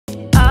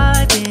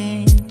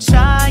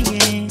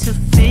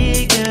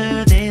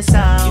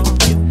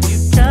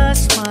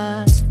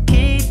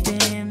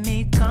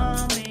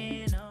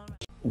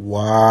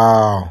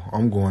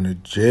I'm going to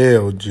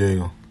jail.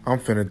 I'm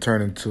finna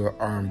turn into an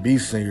R&B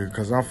singer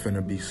because I'm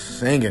finna be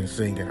singing.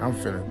 I'm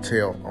finna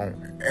tell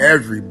on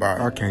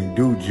everybody. I can't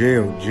do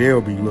jail.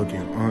 Jail be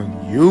looking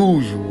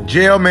unusual.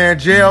 Jail man,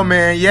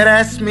 yeah,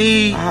 that's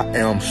me. I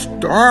am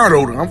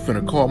startled. I'm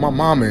finna call my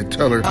mama and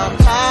tell her, I'm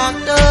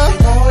locked up,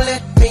 they won't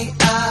let me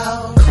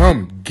out.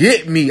 Come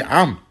get me,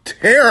 I'm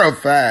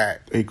terrified.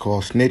 They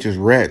call snitches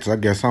rats. I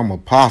guess I'm a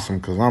possum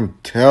because I'm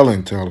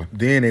telling.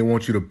 Then they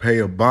want you to pay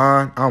a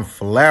bond. I'm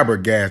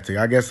flabbergasted.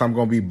 I guess I'm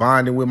going to be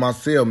bonding with my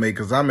cellmate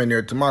because I'm in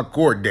there to my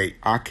court date.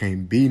 I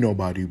can't be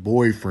nobody's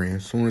boyfriend.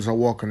 As soon as I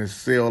walk in the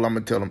cell, I'm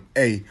going to tell them,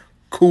 hey,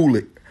 cool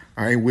it.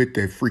 I ain't with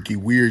that freaky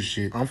weird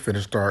shit. I'm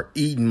finna start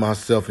eating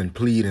myself and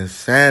plead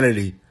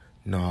insanity.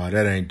 Nah,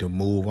 that ain't the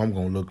move. I'm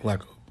going to look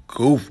like a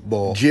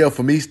goofball. Jail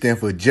for me stand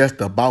for just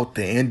about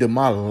the end of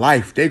my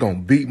life. They gonna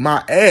beat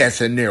my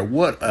ass in there.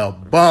 What a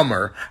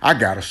bummer. I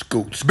gotta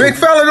scoot. Big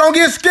fella, don't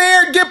get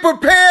scared. Get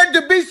prepared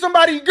to be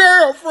somebody's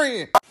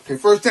girlfriend. Okay,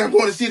 first time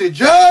going to see the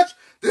judge.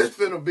 This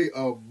finna be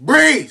a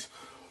breeze.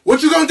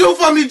 What you gonna do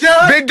for me,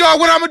 Judge? Big dog,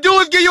 what I'm gonna do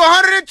is give you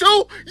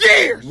 102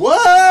 years.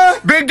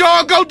 What? Big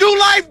dog, go do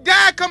life,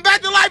 die, come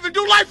back to life, and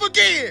do life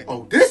again.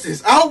 Oh, this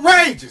is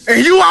outrageous.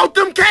 And you out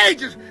them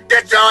cages.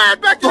 Get your ass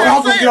back to the cell.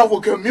 I'm gonna get off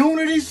with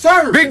community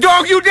service. Big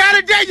dog, you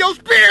die today, your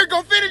spirit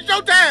gonna finish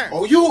your time.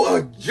 Oh, you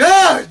a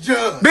judge.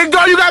 Big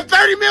dog, you got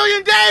 30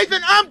 million days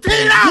and I'm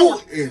teed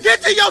out.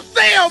 Get to your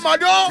cell, my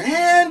dog.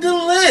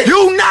 Handle it.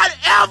 You not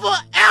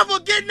ever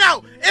getting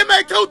out.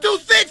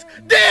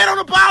 MA226 dead on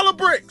a pile of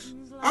bricks.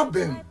 I've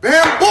been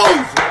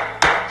bamboozled.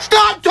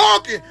 Stop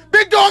talking.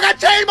 Big dog, I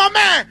changed my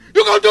mind.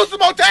 You gonna do some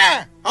more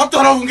time. I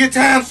thought I was gonna get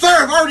time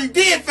served. I already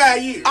did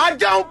 5 years. I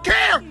don't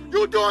care.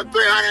 You doing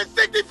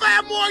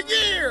 365 more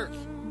years.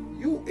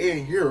 You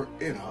in here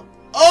in an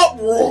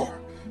uproar.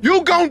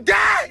 You gonna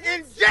die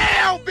in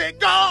jail, big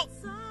dog.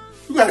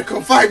 You gotta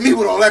come fight me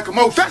with all that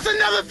commotion. That's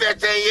another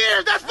 15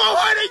 years. That's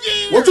 400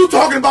 years. What you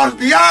talking about is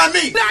beyond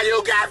me. Now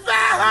you got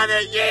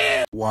 500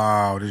 years.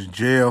 Wow, this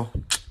jail.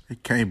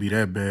 It can't be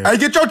that bad. Hey,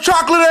 get your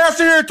chocolate ass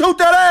in here and toot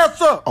that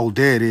ass up. Oh,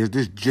 there it is.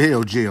 This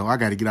jail. I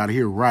got to get out of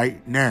here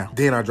right now.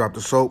 Then I drop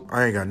the soap.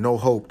 I ain't got no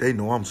hope. They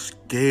know I'm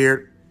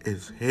scared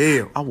as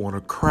hell. I want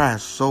to cry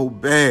so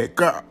bad.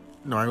 God.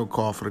 No, I ain't gonna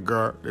call for the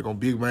guard. They're gonna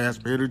beat my ass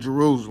here to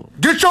Jerusalem.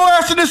 Get your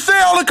ass in the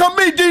cell and come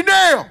meet D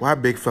now. Why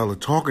big fella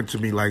talking to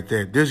me like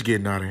that? This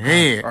getting out of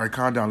hand. All right,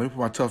 calm down. Let me put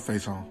my tough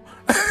face on.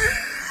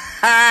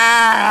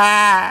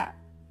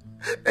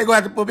 They gonna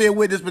have to put me in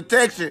witness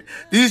protection.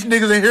 These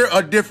niggas in here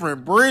are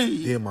different breed.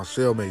 Yeah, my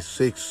cellmate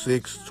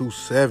 6'6",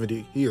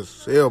 270. He a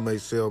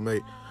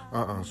cellmate.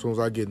 As soon as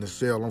I get in the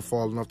cell, I'm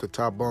falling off the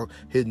top bunk,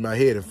 hitting my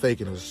head and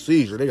faking a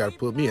seizure. They gotta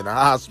put me in the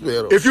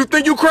hospital. If you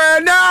think you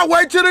crying now,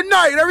 wait till the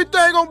night.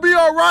 Everything gonna be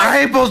all right. I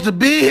ain't supposed to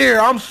be here.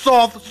 I'm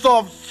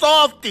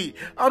softy.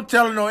 I'm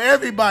telling on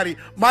everybody.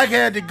 Mike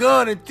had the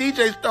gun and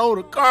TJ stole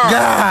the car.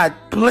 God,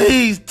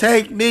 please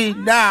take me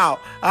now.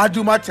 I'll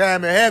do my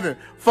time in heaven.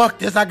 Fuck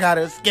this, I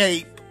gotta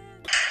escape.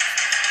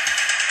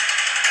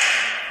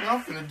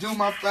 I'm finna do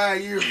my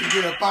 5 years and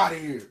get up out of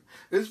here.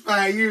 This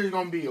 5 years is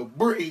gonna be a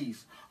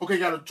breeze. Okay,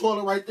 got a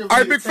toilet right there. All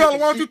right, big fella,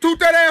 why don't you toot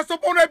that ass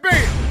up on that bed?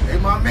 Hey,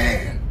 my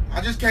man,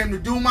 I just came to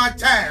do my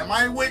time.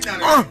 I ain't with none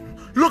of that.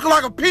 You looking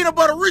like a peanut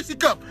butter Reese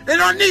cup,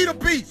 and I need a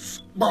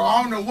piece. Bro,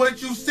 I don't know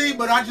what you see,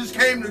 but I just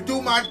came to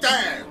do my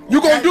time. Okay?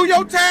 You gonna do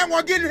your time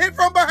while getting hit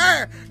from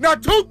behind. Now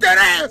toot that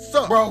ass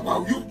up.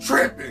 Bro, you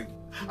tripping.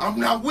 I'm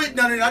not with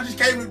none of it. I just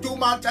came to do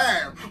my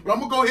time. But I'm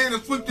gonna go ahead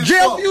and sweep this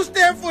jail, you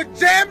stand for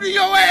jamming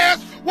your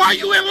ass while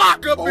you in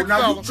lockup, big now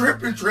fella. You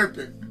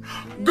tripping.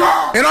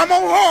 Guard. And I'm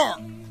on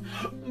hard.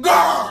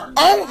 Guard!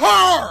 On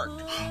hard!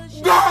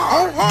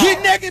 Guard! On hard!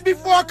 Get naked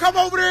before I come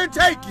over there and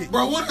take it!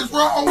 Bro, what is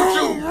wrong with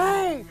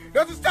you?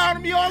 That's the sound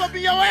of me all up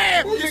in your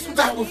ass! You some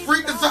type of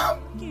freak or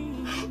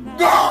something?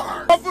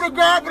 Guard! I'm for the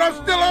guard, but I'm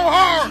still on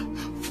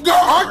hard!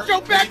 Guard! Arch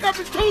your back up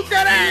and toot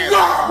that ass!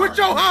 Guard! With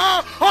your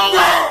whole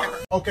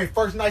ass! Okay,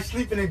 first night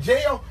sleeping in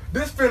jail,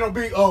 this finna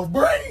be a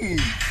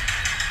breeze!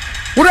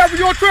 Whatever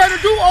you're trying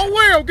to do, oh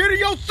well, get in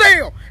your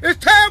cell! It's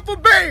time for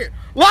bed!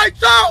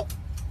 Lights out!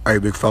 Hey,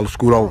 big fella,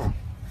 scoot over.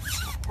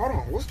 Hold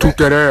on, what's that? Toot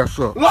that ass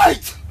up.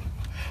 Light!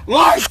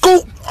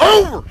 Scoot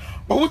over!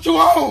 But what you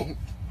on?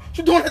 What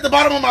you doing at the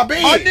bottom of my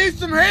bed? I need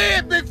some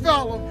head, big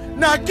fella.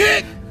 Now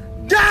get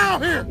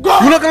down here. Go.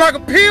 You looking like a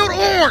peeled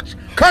orange.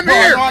 Come here.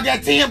 I know I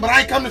got 10, but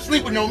I ain't coming to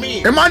sleep with no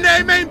men. And my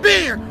name ain't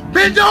Ben.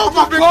 Bend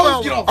over, big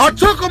fella. I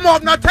took them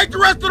off. Now take the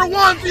rest of the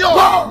onesie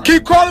off.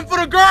 Keep calling for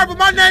the guard, but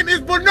my name is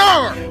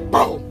Bernard.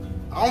 Bro.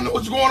 I don't know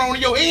what's going on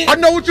in your head. I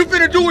know what you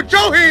finna do with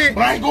your head.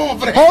 But I ain't going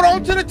for that. Hold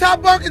on to the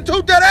top bunk and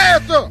toot that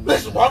ass up.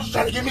 Listen, bro, I'm just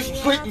trying to get me some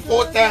sleep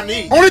before it's time to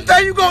eat. Only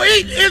thing you gonna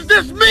eat is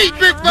this meat,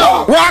 big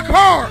fella. Rock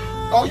hard.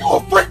 Oh, you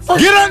a freak.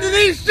 Get under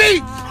these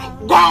sheets.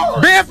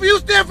 Guard. Bad for you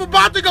stand for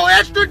about to go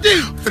extra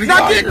deep.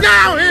 Now get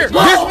down here.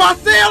 Guard. This my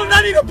cell and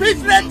I need a piece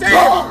of that table.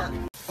 Guard.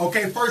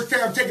 Okay, first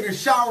time taking a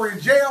shower in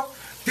jail.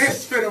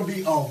 This finna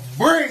be a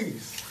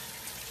breeze.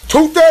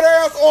 Toot that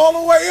ass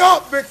all the way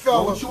up, big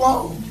fella. What you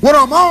on? What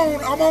I'm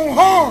on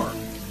hard.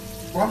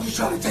 Well, I'm just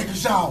trying to take a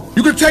shower.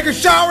 You can take a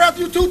shower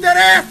after you toot that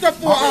ass up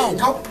for an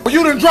hour. Well,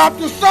 you done dropped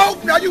the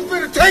soap, now you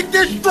finna take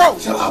this stroke.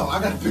 Chill out, I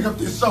gotta pick up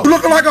this soap. You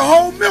looking like a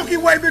whole Milky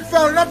Way, big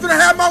fella, and I'm finna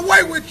have my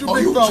way with you,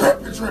 big fella.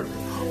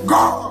 Tripping.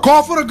 Guard.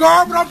 Call for the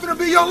guard, but I'm finna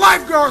be your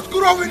lifeguard.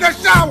 Scoot over in that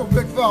shower,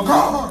 big fella.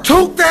 Guard.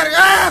 Toot that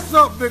ass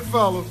up, big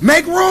fella.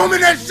 Make room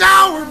in that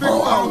shower, big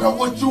fella. I don't know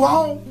what you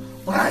on,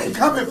 but I ain't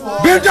coming for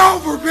it. Bend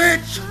over,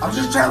 bitch. I'm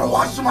just trying to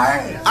wash my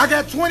ass. I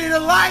got 20 to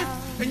life.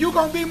 And you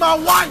gonna be my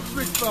wife,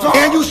 big fella.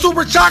 And you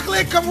super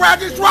chocolate, come ride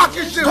this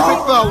rocket ship, big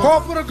fella.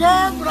 Call for the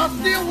guard, but I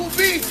still will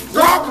be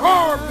rock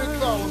hard, big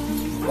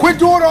fella. Quit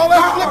doing all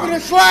that flipping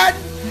and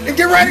sliding and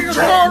get ready to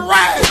start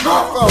riding, big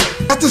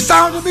fella. That's the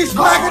sound of me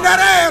smacking that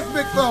ass,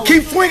 big fella.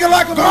 Keep swinging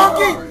like a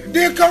monkey,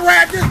 then come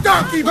ride this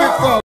donkey, big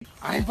fella.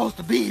 I ain't supposed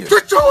to be here.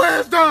 Sit your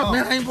ass down.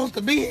 Man, I ain't supposed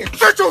to be here.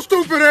 Sit your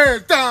stupid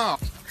ass down.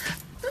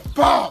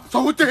 Pops,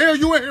 so what the hell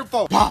you in here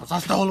for? Pops, I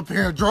stole a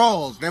pair of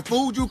drawers. That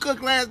food you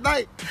cooked last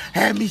night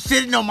had me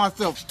shitting on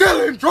myself.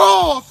 Stealing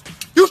drawers?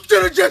 You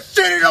should have just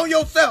shitted on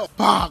yourself.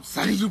 Pops,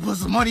 I need you to put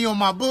some money on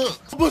my books.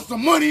 Put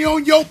some money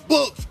on your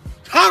books.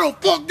 How the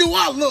fuck do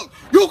I look?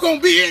 You gonna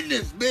be in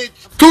this, bitch.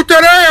 Toot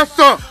that ass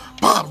up.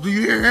 Pops, do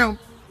you hear him?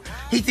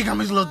 He think I'm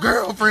his little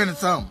girlfriend or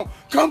something.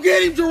 Come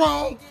get him,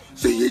 Jerome.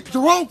 See,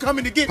 Jerome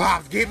coming to get me.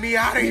 Pops, get me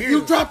out of here. If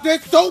you drop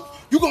that soap,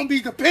 you gonna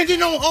be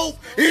dependent on hope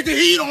if the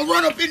heat don't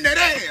run up in that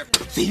ass.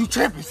 See, you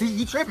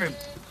tripping.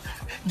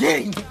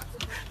 Get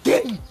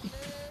him.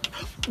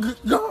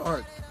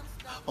 Guard.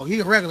 Oh,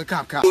 he a regular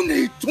cop. You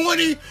need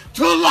 20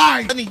 to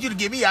life. I need you to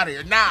get me out of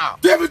here now.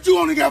 Damn it, you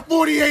only got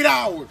 48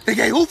 hours. They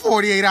gave who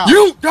 48 hours?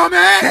 You,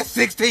 dumbass. That's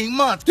 16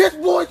 months. This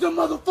boy's a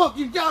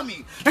motherfucking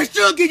dummy. They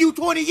should give you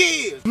 20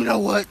 years. You know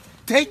what?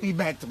 Take me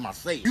back to my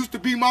safe. Used to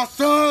be my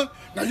son.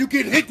 Now you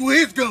getting hit with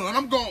his gun.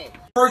 I'm gone.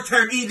 First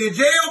time eating in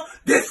jail,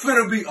 this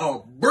finna be a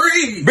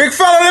breeze. Big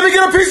fella, let me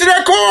get a piece of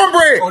that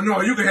cornbread. Oh,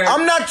 no, you can have it.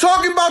 I'm not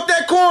talking about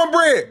that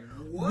cornbread.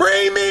 What?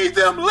 Bring me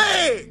them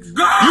legs.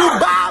 God. You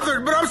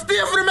bothered, but I'm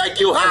still finna make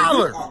you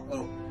holler.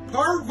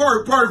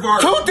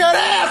 Pervert. Toot that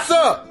ass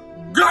up.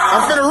 God.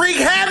 I'm finna wreak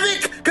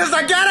havoc, because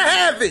I gotta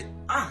have it.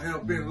 I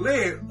have been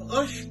led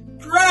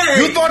astray.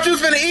 You thought you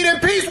was finna eat in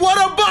peace? What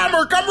a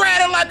bummer. Come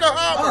riding like a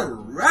hummer.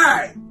 All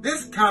right.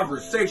 This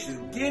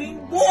conversation's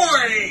getting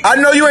boring. I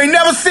know you ain't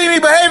never seen me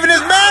behave in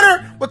this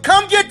manner, but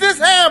come get this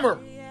hammer.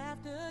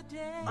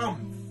 I'm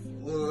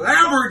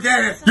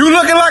flabbergasted. You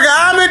looking like an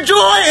almond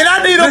joy, and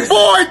I need a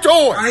boy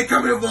toy. I ain't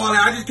coming for all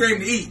that. I just came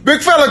to eat.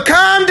 Big fella,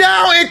 calm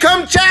down and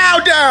come chow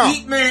down.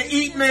 Eat, man.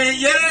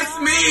 Yeah, that's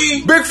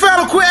me. Big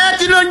fella, quit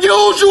acting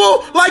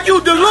unusual like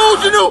you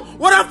delusional.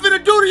 What I'm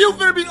finna do to you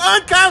finna be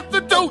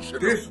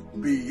unconstitutional. This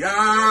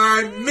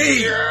beyond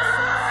me.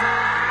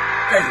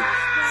 Hey.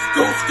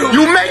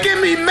 You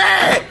making me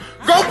mad!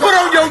 Go put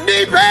on your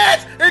knee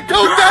pads and toot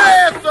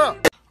that ass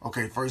up!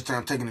 Okay, first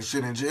time taking the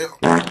shit in jail.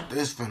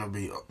 This finna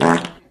be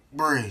a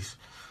breeze.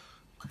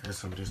 Got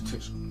some of this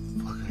tissue.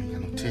 Fuck, I ain't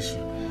got no tissue.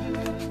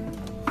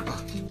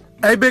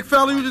 Hey, big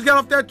fella, you just got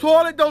off that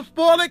toilet. Don't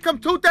spoil it. Come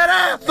toot that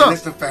ass up. Hey,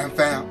 listen,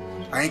 fam.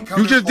 I ain't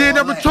coming. You just did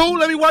number 2.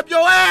 Let me wipe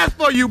your ass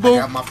for you, boo. I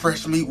got my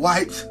fresh meat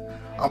wipes.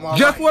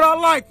 Just what I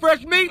like.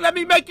 Fresh meat, let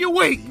me make you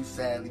weak. You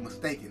sadly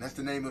mistaken. That's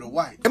the name of the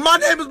wife. And my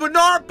name is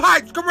Bernard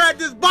Pipes. Come ride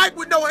this bike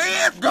with no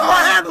hands or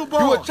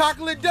handlebars. You a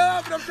chocolate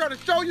dove, and I'm trying to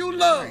show you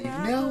love. I ain't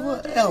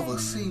never ever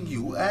seen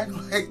you act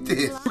like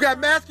this. You got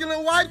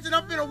masculine wipes, and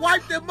I'm finna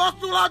wipe that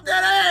muscle out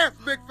that ass,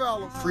 big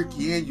fella.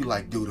 Freaky and you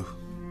like doodle.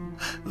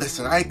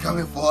 Listen, I ain't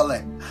coming for all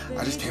that.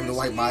 I just came to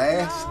wipe my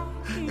ass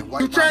and wipe my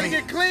hands. You trying to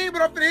get clean,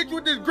 but I'm finna hit you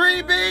with this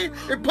green bean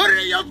and put it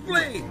in your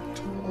spleen.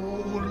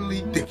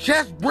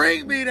 Just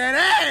bring me that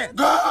ass.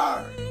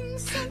 God.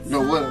 You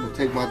know what? I'm gonna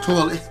take my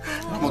toilet.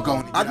 I'm gonna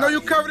go. I know you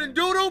covered in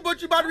doodle,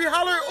 but you about to be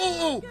hollering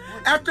ooh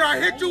after I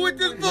hit you with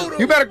this voodoo.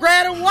 You better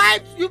grab them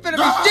wipes. You finna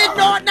be shitting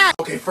all night.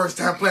 Okay, first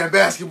time playing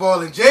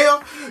basketball in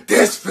jail.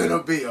 This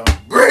finna be a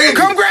breeze.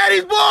 Come grab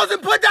these balls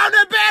and put down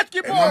that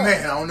basketball. Hey, my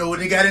man, I don't know what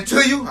they got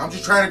into you. I'm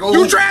just trying to go.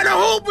 You trying to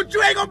hoop, but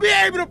you ain't gonna be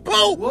able to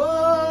poop.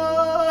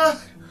 What?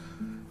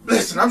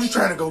 Listen, I'm just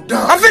trying to go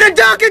dunk. I'm finna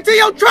dunk into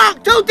your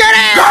trunk. Toot that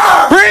ass.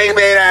 God. Bring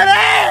me that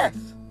ass.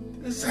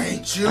 This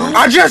ain't you.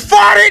 I just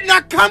farted and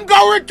I come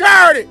go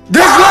return it.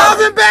 This love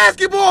and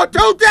basketball.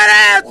 Toot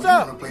that ass up.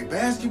 You wanna play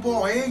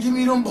basketball and give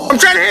me them balls? I'm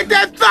trying to hit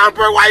that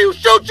thumper while you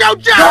shoot your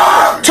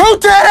shot.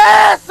 Toot that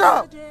ass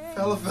up.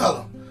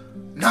 Fella.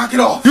 Knock it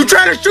off. You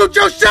trying to shoot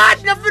your shot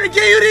and I'm finna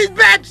give you these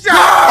back shots.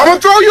 I'm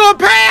gonna throw you a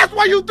pass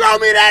while you throw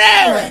me that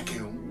ass.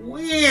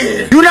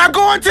 You not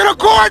going to the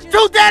courts?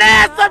 Toot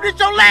that ass up. It's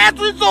your last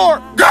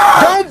resort.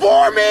 God. Don't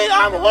bore me.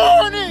 I'm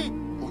horny.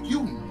 Oh,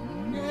 you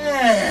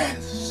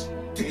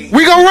nasty.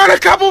 We gonna run a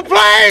couple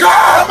plays.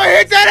 God. I'm gonna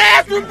hit that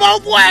ass from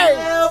both ways.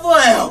 Never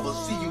ever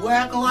see you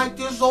acting like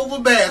this over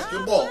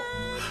basketball.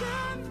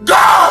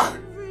 God.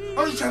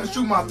 I'm just trying to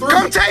shoot my 3.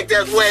 Come take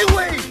this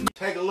wee-wee.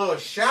 Take a little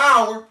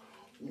shower.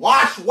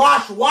 Washy.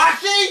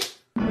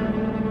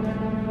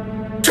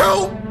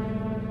 2.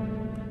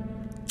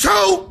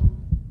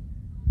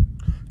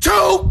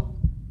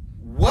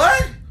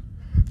 What?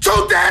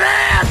 Toot that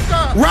ass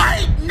up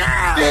right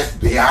now. This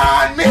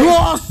me. You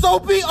all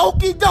soapy,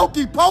 okie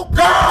dokie, poke.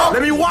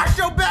 Let me wash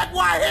your back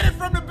while I hit it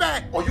from the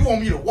back. Oh, you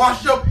want me to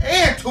wash up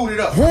and toot it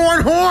up?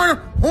 Horn.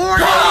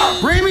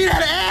 Bring me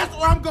that ass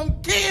or I'm gonna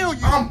kill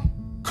you. I'm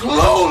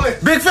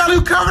clueless. Big fella,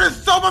 you covered in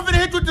soap. I'm finna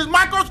hit you with this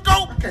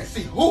microscope. I can't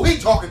see who he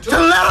talking to.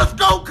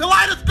 Telescope,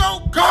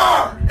 kaleidoscope,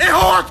 and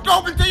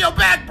horoscope until your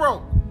back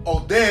broke.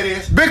 Oh, there it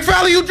is. Big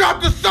fella, you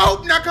dropped the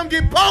soap. Now come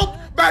get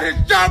poked by this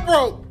jump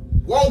rope.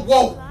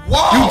 Whoa.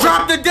 You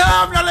dropped the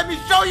dove. Now let me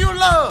show you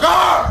love.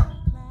 God.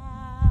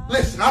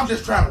 Listen, I'm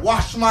just trying to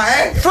wash my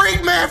ass.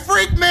 Freak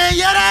man.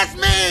 Yeah, that's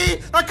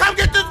me. Now come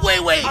get this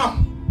wee-wee.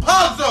 I'm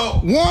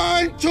puzzled.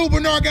 1, 2,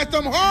 Bernard, I got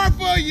something hard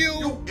for you.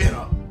 You in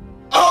a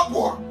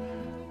uproar.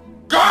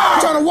 God.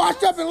 You trying to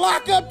wash up and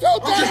lock up too?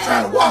 I'm just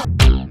trying to wash.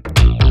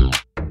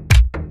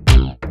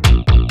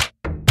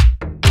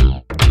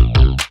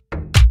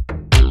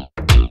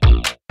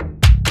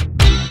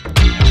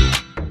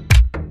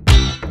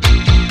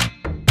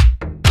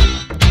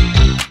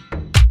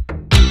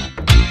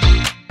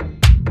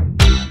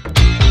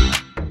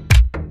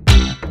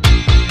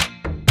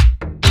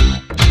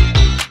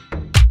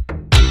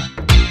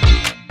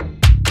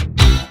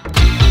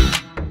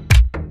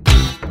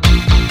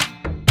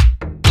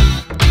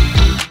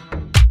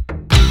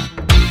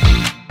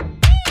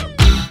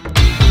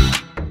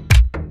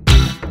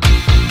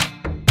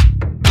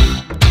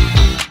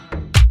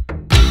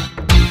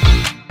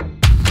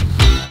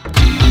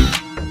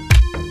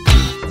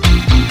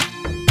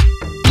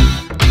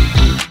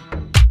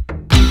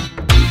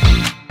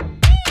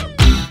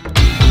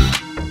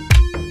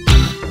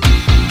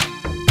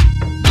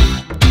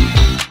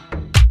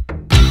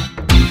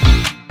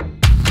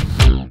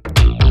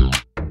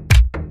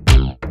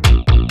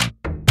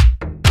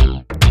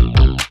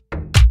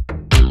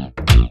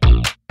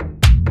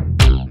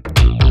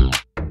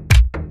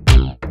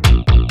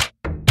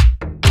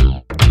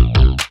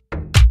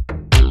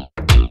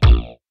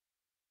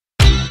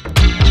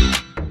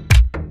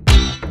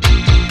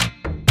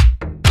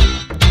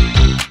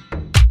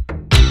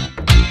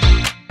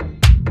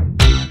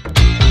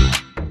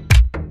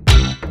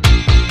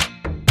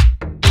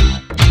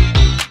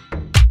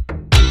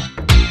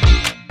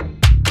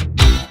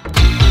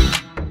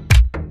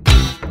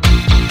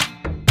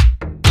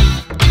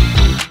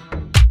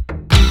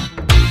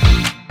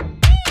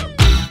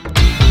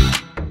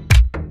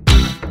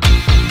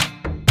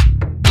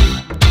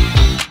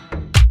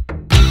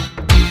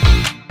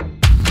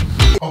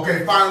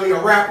 Okay, finally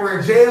a rapper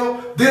in jail.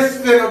 This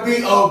finna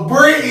be a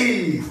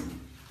breeze.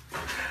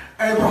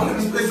 Hey, bro, let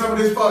me spit some of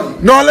this for you.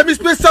 No, let me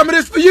spit some of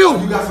this for you.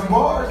 Oh, you got some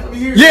bars? Let me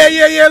hear it.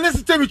 Yeah.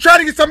 Listen to me. Try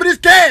to get some of this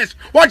cash.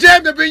 Watch your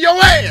to be your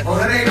ass. Oh,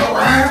 that ain't no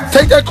rhyme.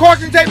 Take that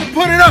caution tape and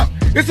put it up.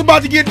 It's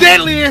about to get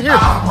deadly in here.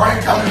 I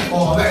ain't coming for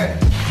all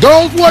that.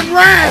 Those wasn't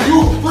rhymes.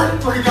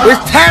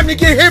 It's time to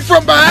get hit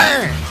from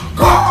behind.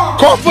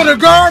 Call for the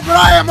guard, but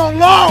I am on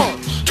lawn.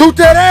 Toot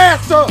that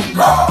ass up.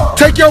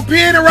 Take your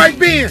pen and write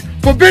Ben.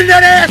 Forbid that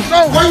ass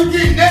over. Why you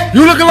getting that?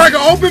 You looking like an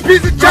open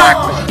piece of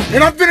chocolate.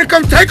 And I'm finna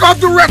come take off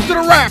the rest of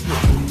the rappers.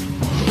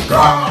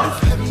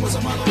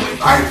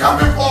 I ain't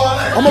coming for all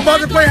that. I'm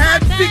about to play hide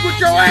and seek with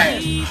your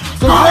ass.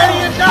 So ready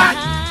or not,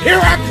 here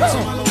I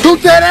come. Toot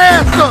that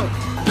ass up.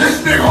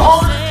 This nigga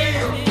hard as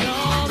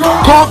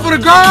hell. Call for the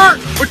guard,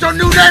 but your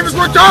new name is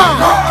Raton.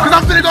 Cause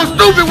I'm finna go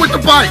stupid with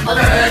the bike.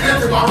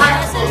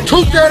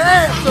 Toot that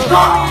ass up.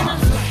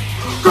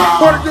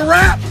 Wanted to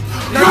rap?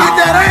 Now get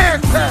that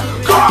ass out.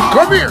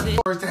 Come here.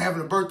 First time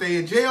having a birthday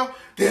in jail,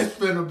 this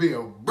finna be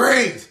a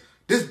breeze.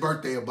 This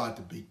birthday about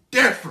to be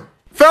different.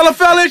 Fella,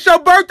 it's your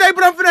birthday,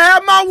 but I'm finna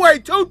have my way.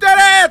 Toot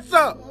that ass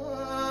up.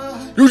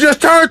 You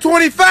just turned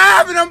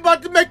 25 and I'm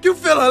about to make you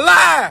feel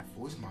alive.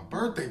 Oh, it's my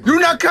birthday. You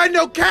not cutting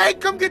no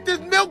cake? Come get this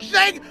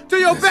milkshake till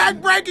your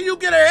back break and you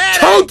get a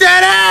headache. Toot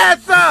that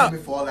ass up.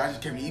 Before I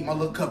just came to eat my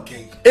little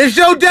cupcake. It's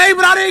your day,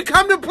 but I didn't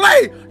come to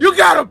play. You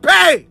gotta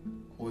pay.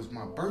 Oh, it's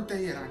my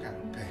birthday and I gotta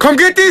pay. Come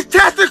get these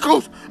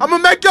testicles. I'm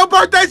gonna make your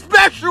birthday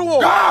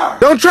special. God.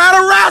 Don't try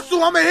to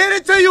wrestle. I'm gonna hit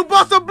it till you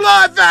bust a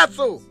blood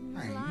vessel.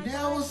 I ain't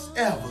never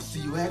ever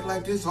see you act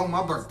like this on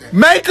my birthday.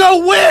 Make a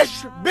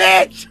wish,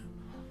 bitch.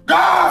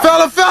 God.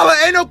 Fella,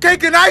 ain't no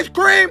cake and ice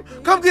cream.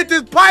 Come get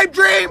this pipe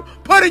dream,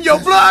 put in your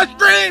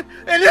bloodstream,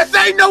 and this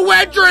ain't no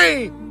wet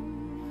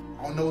dream.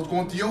 I don't know what's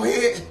going through your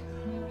head,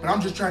 but I'm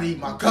just trying to eat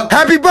my cupcake.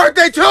 Happy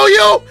birthday to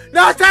you.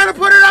 Now it's time to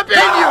put it up in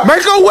you.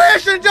 Make a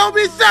wish and don't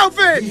be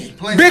selfish.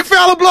 Big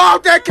fella, blow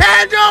out that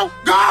candle.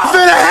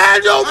 Finna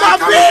handle my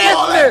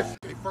business.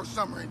 Okay, first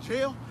summer in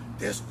jail,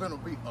 this finna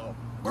be a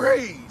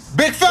breeze.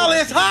 Big fella,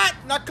 it's hot.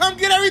 Now come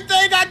get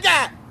everything I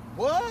got.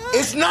 What?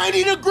 It's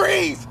 90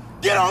 degrees.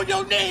 Get on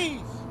your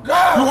knees.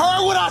 God. You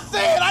heard what I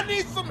said. I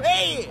need some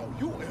head. Oh,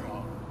 you in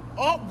a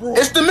uproar.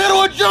 It's the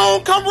middle of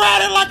June. Come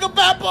riding like a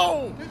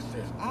baboon. This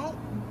is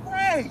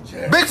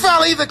outrageous. Big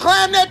fella, either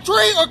climb that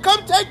tree or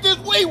come take this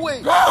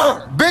wee-wee.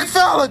 Big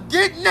fella,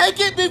 get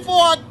naked before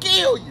I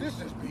kill you. This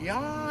is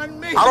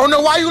beyond me. I don't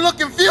know why you look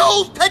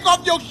confused. Take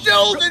off your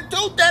shoes and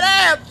toot that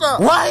ass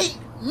up. Right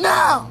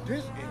now.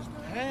 This is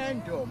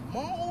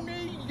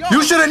pandemonium.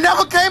 You should have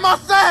never came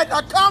outside.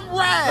 Now come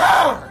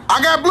right.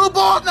 I got blue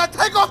balls. Now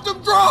take off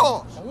them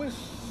drawers. Oh, it's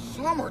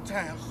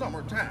summertime.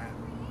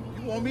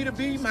 You want me to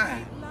be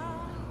mine?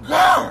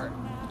 God,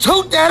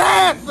 toot that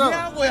ass up.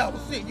 Yeah, well,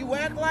 see, you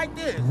act like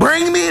this.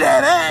 Bring me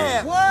that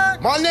ass.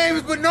 What? My name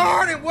is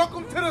Bernard, and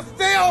welcome to the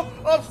cell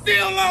of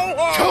Still on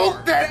Hard.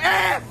 Toot that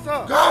ass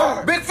up.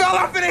 God. Big fella,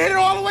 I'm finna hit it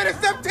all the way to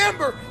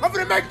September. I'm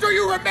finna make sure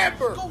you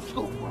remember. Go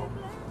school, bro.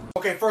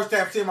 Okay, first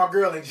time seeing my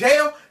girl in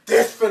jail.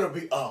 This finna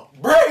be a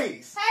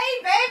breeze.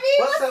 Hey, baby.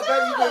 What's up,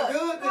 baby? You been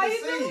good? Good How to you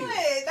see doing?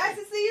 you. Nice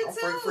to see you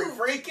too.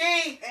 Freaky.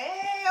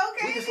 Hey,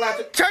 okay. We can slap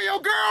it. Tell your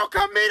girl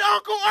come meet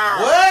Uncle Earl.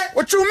 What?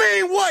 What you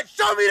mean, what?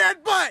 Show me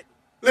that butt.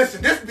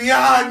 Listen, this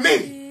beyond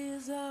me.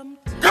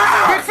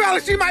 Big fella,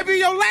 she might be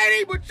your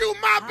lady, but you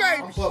my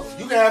baby. I'm close.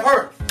 You can have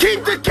her.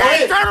 Keep the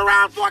cane, turn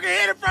around so I can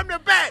hit it from the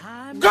back.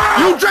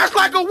 You dressed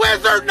like a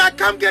wizard, now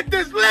come get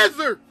this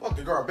lizard. Fuck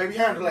the girl, baby.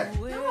 Handle that.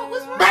 Come on,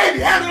 what's wrong? Baby,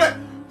 handle it.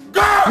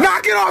 Girl,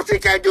 knock it off. She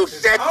can't do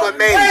shit for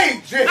me.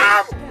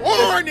 I'm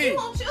horny. Who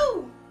want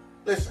you?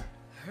 Listen,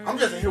 I'm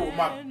just in here with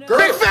my girl.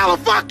 Big fella,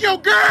 fuck your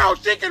girl.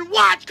 She can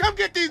watch. Come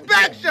get these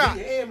back shots.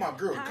 Me and my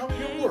girl. Come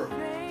here, work.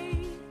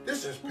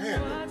 This is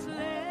Panda.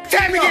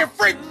 Time to get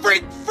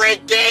freaky.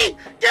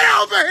 Get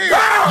over here.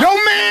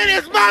 Your man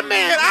is my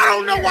man. I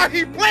don't know why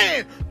he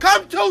playing.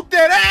 Come toot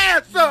that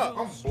ass up.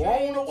 I'm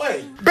blown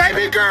away.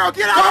 Baby girl,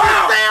 get out of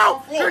the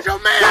cell. Cause your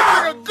man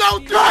gonna go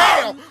to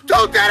hell.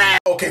 Toot that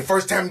ass. Okay,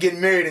 first time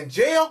getting married in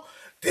jail.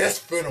 This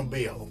finna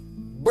be a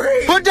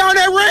breeze. Put down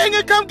that ring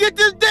and come get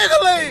this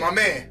diggling. My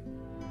man,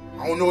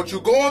 I don't know what you're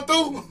going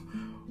through,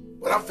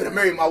 but I'm finna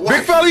marry my wife.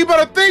 Big fella, you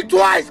better think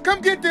twice. Come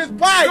get this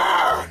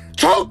pipe.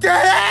 Toot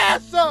that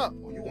ass up.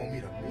 Oh, you want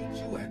me to meet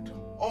you at the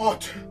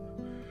altar?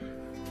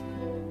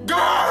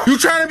 You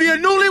trying to be a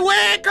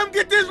newlywed? Come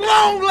get this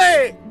long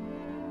leg.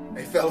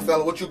 Hey,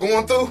 fella, what you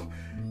going through?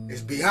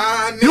 It's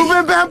behind me. You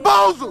been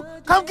bamboozled.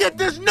 Come get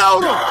this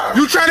noodle.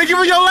 You trying to give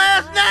her your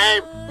last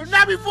name? But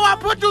not before I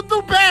put you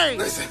through pain.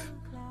 Listen,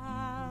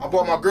 I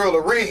bought my girl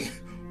a ring.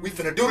 We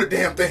finna do the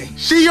damn thing.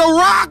 She your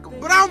rock,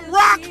 but I'm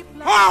rock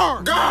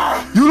hard.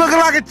 You looking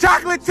like a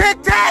chocolate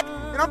Tic Tac,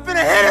 and I'm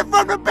finna hit it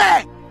from the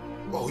back.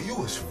 Oh, you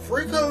was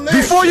freaking late.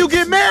 Before you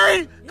get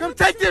married, come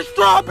take this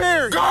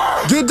strawberry.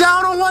 Get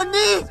down on one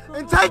knee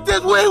and take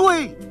this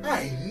wee-wee.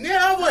 I ain't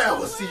never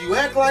ever see you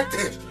act like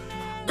this.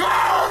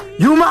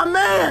 You my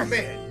man.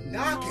 Man,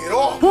 knock it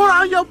off. Pull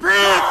down your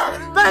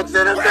pants. Thanks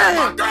in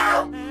advance.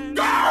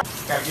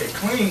 Gotta get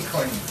clean.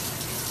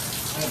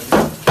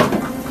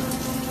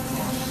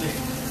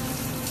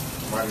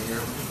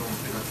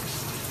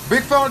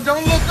 Big fella,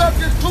 don't look up,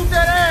 just toot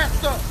that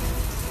ass up.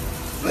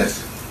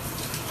 Listen,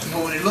 I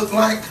know what it look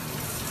like,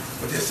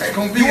 but this ain't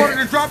gonna be You it. wanted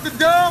to drop the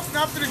dove?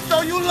 Now I'm finna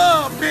show you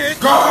love,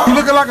 bitch. You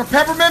looking like a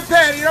peppermint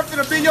patty, and I'm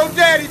finna be your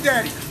daddy.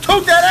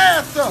 Toot that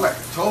ass up. Like,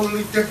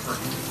 totally different.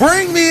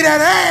 Bring me that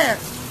ass.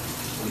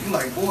 Oh, you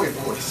like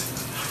boys.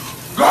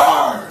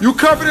 You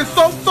covered in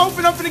soap,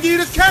 and I'm finna give you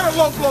this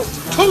cantaloupe loaf.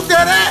 Toot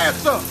that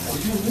ass up. Oh,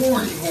 you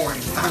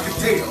horny. I can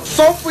tell.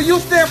 Soap for you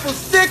stand for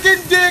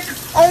sticking dick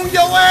on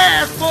your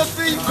ass,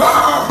 pussy.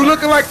 You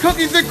looking like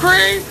cookies and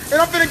cream,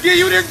 and I'm finna give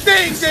you this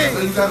thing.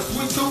 You got a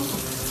sweet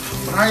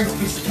tooth, but I ain't gonna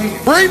be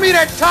scared. Bring me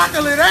that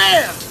chocolate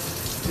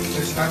ass.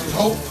 Listen, I just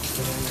hope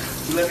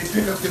you let me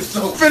pick up this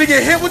soap. Finna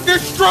get hit with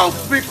this stroke,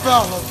 big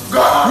fella.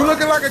 You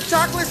looking like a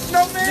chocolate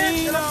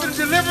snowman, and I'm finna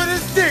deliver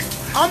this dick.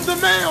 I'm the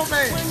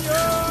mailman.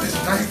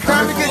 Listen, I ain't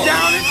Time to coming get home.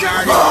 down and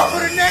dirty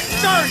for the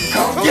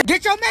next 30.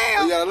 Get your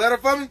mail. You got a letter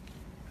for me?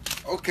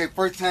 Okay,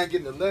 first time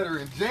getting a letter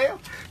in jail.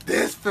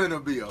 This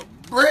finna be a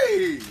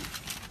breeze.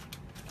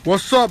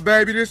 What's up,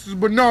 baby? This is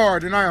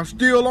Bernard, and I am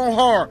still on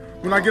hard.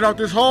 When I get out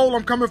this hole,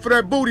 I'm coming for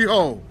that booty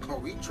hole. Oh,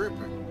 we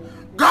tripping.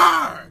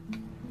 God!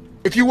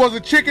 If you was a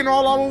chicken,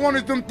 all I would want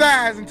is them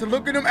thighs, and to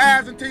look at them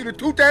eyes and tell you to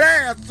toot that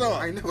ass up.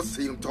 I ain't never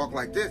seen him talk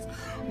like this.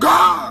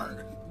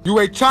 God! You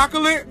ate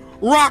chocolate,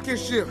 rocket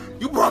ship.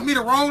 You brought me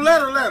the wrong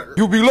letter.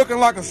 You be looking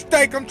like a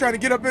steak. I'm trying to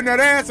get up in that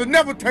ass and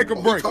never take a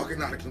We break.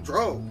 talking out of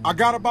control. I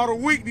got about a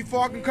week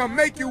before I can come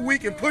make you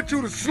weak and put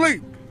you to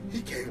sleep.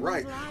 He can't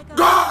write.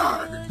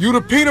 God! You the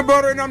peanut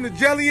butter and I'm the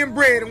jelly and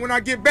bread. And when I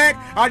get back,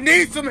 I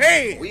need some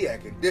head. We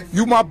acting different.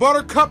 You my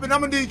buttercup and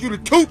I'ma need you to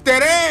toot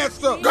that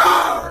ass up.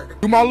 God!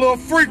 You my little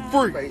freak.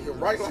 Make him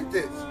write like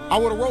this. I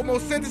would've wrote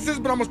more sentences,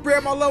 but I'ma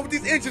spread my love with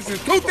these inches and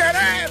toot that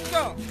ass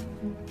up.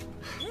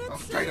 I'm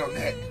straight on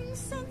that.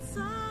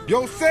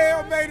 Your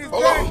cellmate is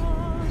Hold dead.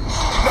 on.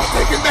 Let's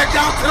take it back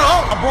down to the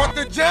hole. I brought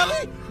the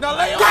jelly. Now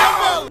lay on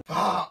my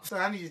belly. So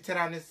I need you to tear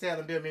down this cell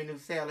and build me a new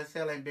cell. This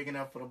cell ain't big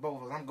enough for the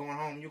both of us. I'm going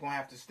home. You're going to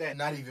have to stay.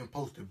 Not even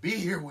supposed to be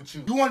here with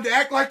you. You wanted to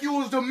act like you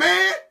was the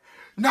man?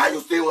 Now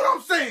you see what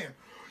I'm saying.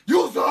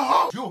 You's a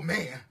hoe. You a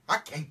man. I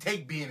can't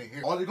take being in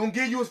here. All they gonna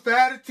give you is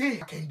 5 to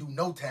 10. I can't do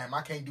no time.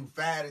 I can't do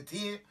 5 to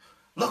 10.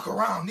 Look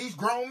around. These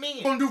grown men.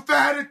 You gonna do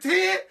 5 to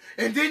 10,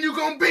 and then you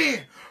gonna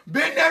bend.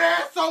 Bend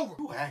that ass over.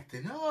 You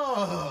acting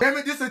up. Damn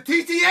it, this a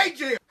TTA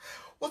jail.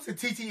 What's a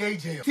TTA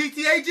jail?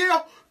 TTA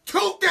jail,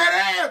 toot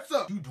that ass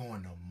up. You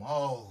doing the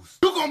Almost.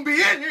 You gonna be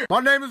in here. My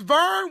name is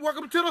Vern.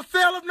 Welcome to the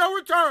cell of no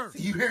return.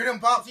 See, you hear them,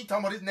 Pops? He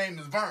talking about his name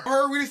is Vern. I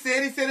heard what he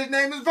said. He said his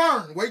name is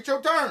Vern. Wait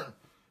your turn.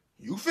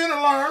 You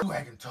finna learn. You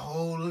acting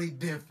totally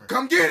different.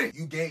 Come get it.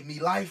 You gave me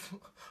life,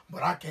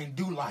 but I can't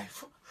do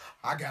life.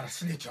 I gotta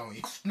snitch on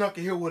you. Snuck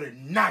in here with a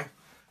knife.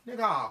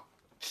 Nigga, I'll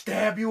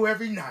stab you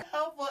every night.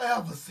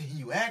 Ever seen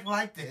you act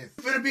like this?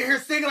 You finna be here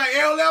singing like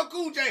LL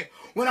Cool J.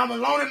 When I'm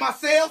alone in my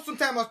cell,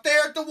 sometimes I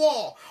stare at the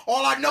wall.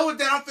 All I know is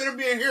that I'm finna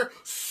be in here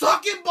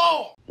sucking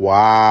ball.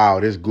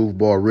 Wow, this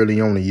goofball really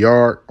on the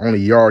yard. On the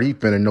yard, he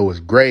finna know his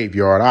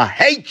graveyard. I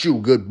hate you,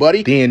 good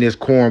buddy. Then this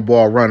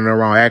cornball running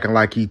around acting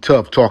like he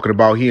tough, talking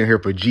about he in here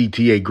for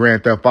GTA,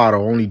 Grand Theft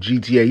Auto. Only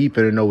GTA he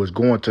finna know is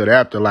going to the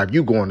afterlife.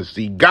 You going to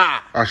see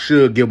God. I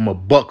should give him a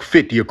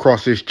 $150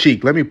 across his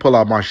cheek. Let me pull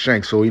out my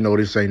shank so he know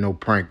this ain't no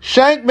prank.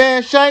 Shank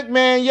man,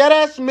 yeah,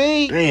 that's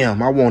me.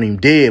 Damn, I want him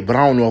dead, but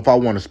I don't know if I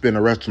want to spend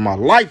the rest of my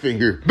life in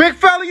here. Big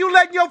fella, you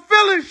letting your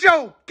feelings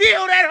show.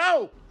 Kill that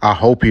hoe. I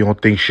hope he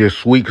don't think shit's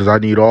sweet, because I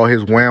need all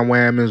his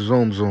wham-wham and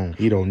zoom-zoom.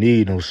 He don't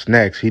need no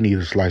snacks. He need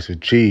a slice of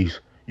cheese.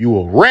 You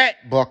a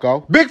rat,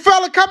 bucko. Big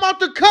fella, come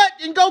out the cut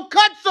and go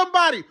cut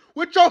somebody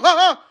with your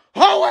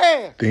hoe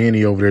ass. Then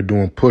he over there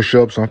doing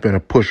push-ups. I'm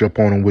finna push up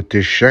on him with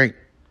this shank.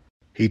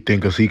 He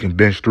think cause he can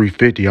bench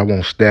 350, I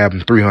won't stab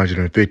him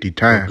 350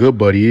 times. Good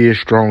buddy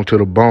is strong to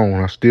the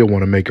bone. I still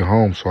want to make it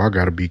home, so I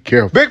gotta be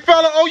careful. Big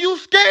fella, oh, you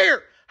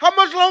scared? How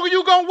much longer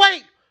you gonna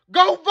wait?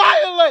 Go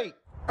violate.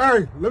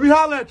 Hey, let me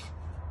holler at you.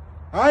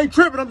 I ain't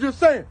tripping, I'm just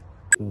saying.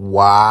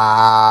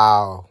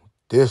 Wow,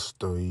 this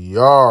the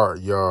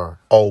yard.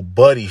 Oh,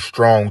 buddy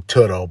strong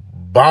to the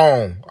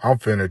bone. I'm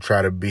finna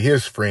try to be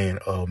his friend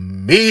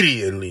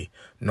immediately.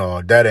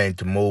 No, that ain't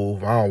the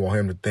move. I don't want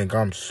him to think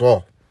I'm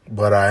soft.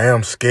 But I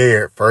am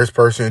scared. First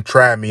person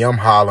try me, I'm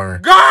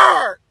hollering,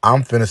 guard!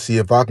 I'm finna see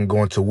if I can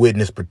go into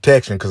witness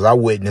protection, because I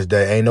witnessed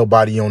that ain't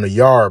nobody on the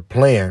yard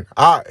playing.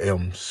 I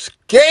am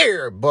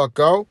scared,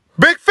 bucko.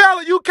 Big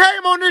fella, you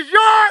came on this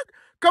yard?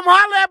 Come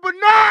holler at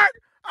Bernard.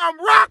 I'm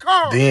rock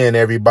hard. Then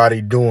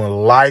everybody doing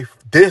life.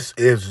 This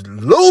is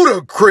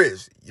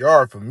ludicrous.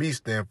 Yard for me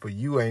stand for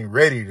you ain't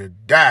ready to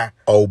die.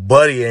 Oh,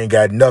 buddy ain't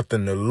got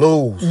nothing to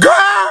lose.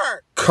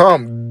 Guard!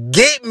 Come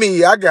get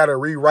me. I gotta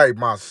rewrite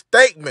my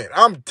statement.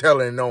 I'm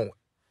telling on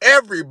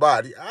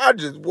everybody. I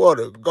just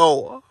wanna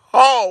go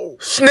home.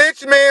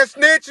 Snitch man,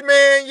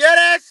 yeah,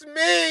 that's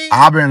me.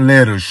 I've been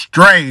led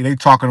astray. They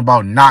talking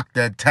about knock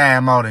that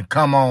time out and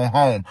come on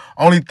home.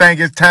 Only thing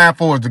it's time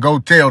for is to go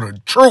tell the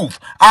truth.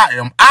 I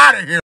am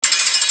out of here.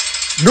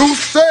 New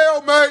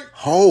cellmate.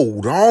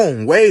 Hold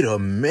on, wait a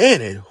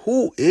minute.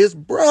 Who is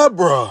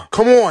bruh?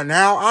 Come on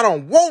now, I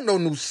don't want no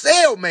new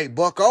cellmate,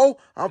 bucko.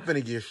 I'm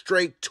finna get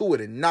straight to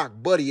it and knock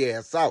buddy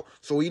ass out,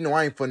 so he know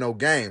I ain't for no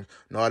games.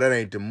 No, that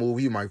ain't the move.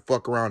 He might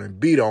fuck around and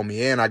beat on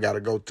me, and I gotta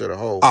go to the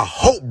hole. I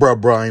hope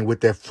bruh ain't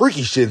with that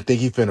freaky shit and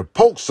think he finna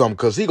poke something,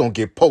 cause he gonna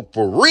get poked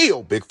for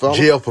real, big fella.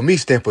 Jail for me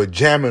stand for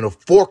jamming a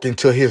fork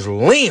into his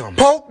limb.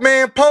 Poke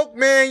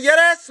man, yeah,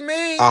 that's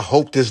me. I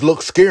hope this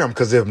looks scare him,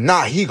 cause if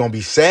not, he gonna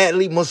be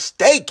sadly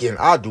mistaken.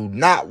 I do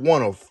not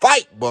want to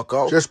fight,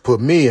 bucko. Just put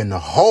me in the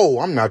hole.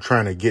 I'm not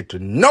trying to get to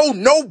know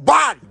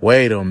nobody.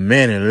 Wait a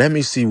minute. Let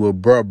me see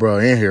what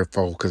bruh in here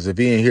for. Because if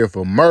he in here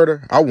for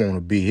murder, I want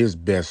to be his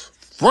best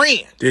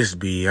friend. This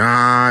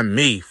beyond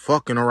me.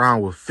 Fucking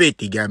around with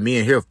 50 got me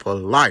in here for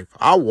life.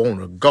 I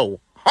want to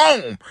go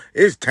home.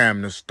 It's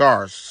time to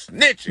start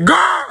snitching.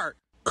 Guard!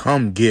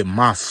 Come get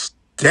my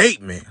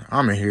statement.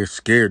 I'm in here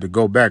scared to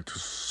go back to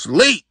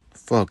sleep.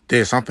 Fuck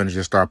this. I'm finna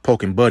just start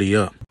poking buddy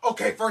up.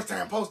 Okay, first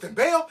time posting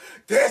bail.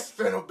 This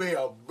finna be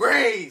a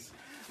breeze.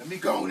 Let me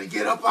go and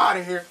get up out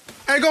of here.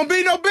 Ain't gonna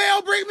be no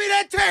bail. Bring me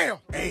that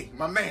tail. Hey,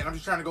 my man, I'm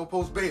just trying to go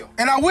post bail.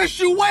 And I wish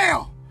you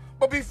well.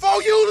 But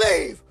before you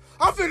leave,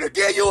 I'm finna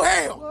give you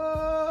hell.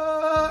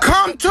 What?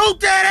 Come toot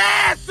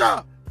that ass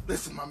up.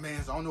 Listen, my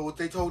mans, I don't know what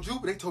they told you,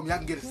 but they told me I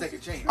can get a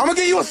second chance. I'm gonna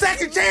give you a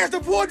second chance to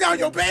pull down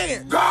your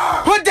bag.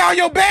 God! Put down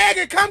your bag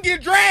and come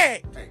get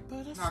dragged. Hey,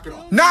 knock it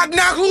off.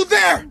 Knock, who's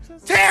there?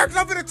 Tear,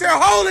 I'm finna tear a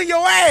hole in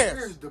your ass.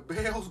 Here's the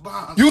bail's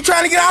bomb. You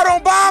trying to get out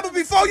on bomb, but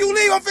before you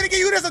leave, I'm finna give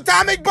you this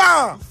atomic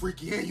bomb. You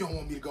freaky and you don't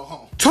want me to go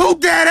home. Toot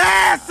that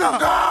ass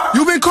up. God.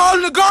 You've been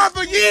calling the guard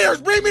for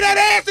years. Bring me that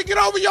ass and get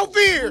over your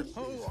fears.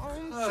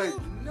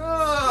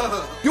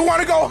 No. You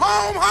wanna go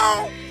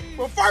home?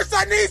 But first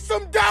I need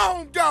some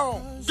dome.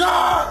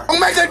 God. I'll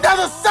make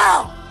another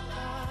sound.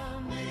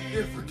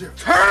 Different.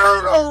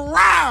 Turn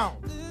around.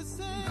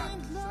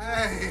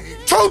 Hey.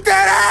 Toot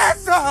that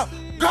ass up.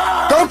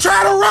 God. Don't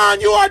try to run,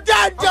 you are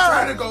done. I'm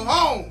trying to go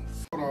home.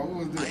 Hold on, who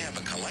was this? I have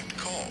a collect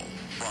call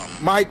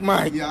from Mike.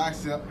 Yeah, I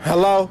accept.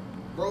 Hello?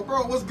 Bro,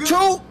 what's good?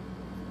 Toot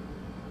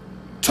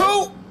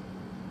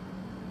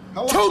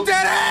Hello?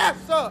 that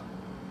ass up.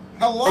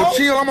 Hello? Hey,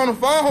 chill, I'm on the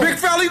phone. Big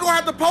fella, you gonna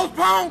have to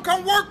postpone.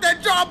 Come work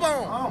that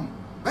jawbone. I'm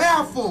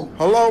baffled.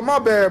 Hello, my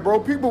bad, bro.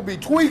 People be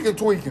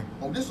tweaking.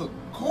 Oh, this a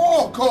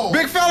call.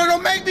 Big fella,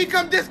 don't make me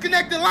come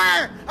disconnect the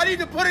line. I need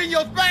to put it in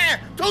your spine.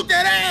 Toot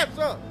that ass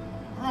up.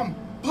 I'm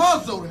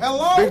puzzled.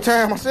 Hello? Big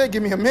time, I said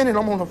give me a minute.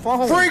 I'm on the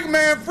phone. Freak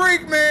man.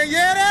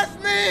 Yeah,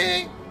 that's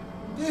me.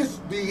 This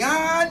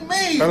beyond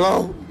me.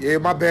 Hello? Yeah,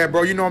 my bad,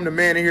 bro. You know I'm the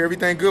man in here.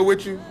 Everything good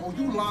with you? Oh,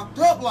 you locked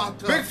up.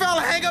 Big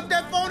fella, hang up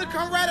that phone and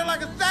come right in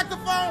like a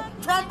saxophone,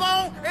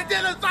 trombone, and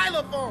then a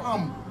xylophone.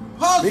 I'm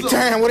puzzled. Big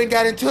time, what ain't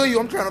got into you?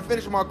 I'm trying to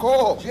finish my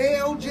call.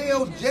 Jail,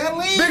 jelly.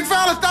 Big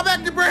fella, stop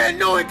acting brand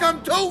new and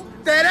come toot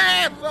that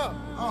ass up.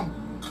 I'm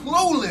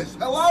clueless.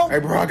 Hello? Hey,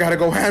 bro, I gotta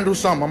go handle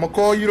something. I'm gonna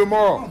call you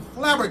tomorrow. I'm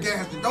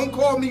flabbergasted. Don't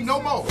call me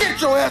no more. Get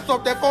your ass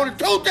off that phone and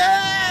toot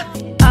that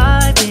ass.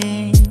 I've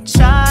been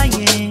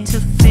trying to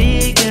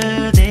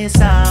figure this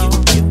out.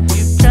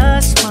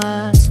 Just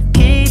what's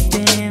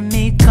keeping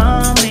me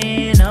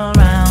coming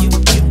around.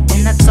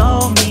 And I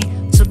told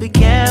me to be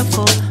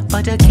careful,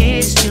 but I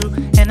kissed you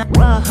and I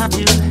loved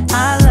you.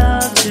 I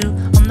loved you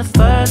on the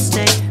first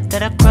day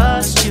that I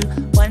crushed you.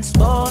 Wasn't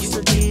supposed to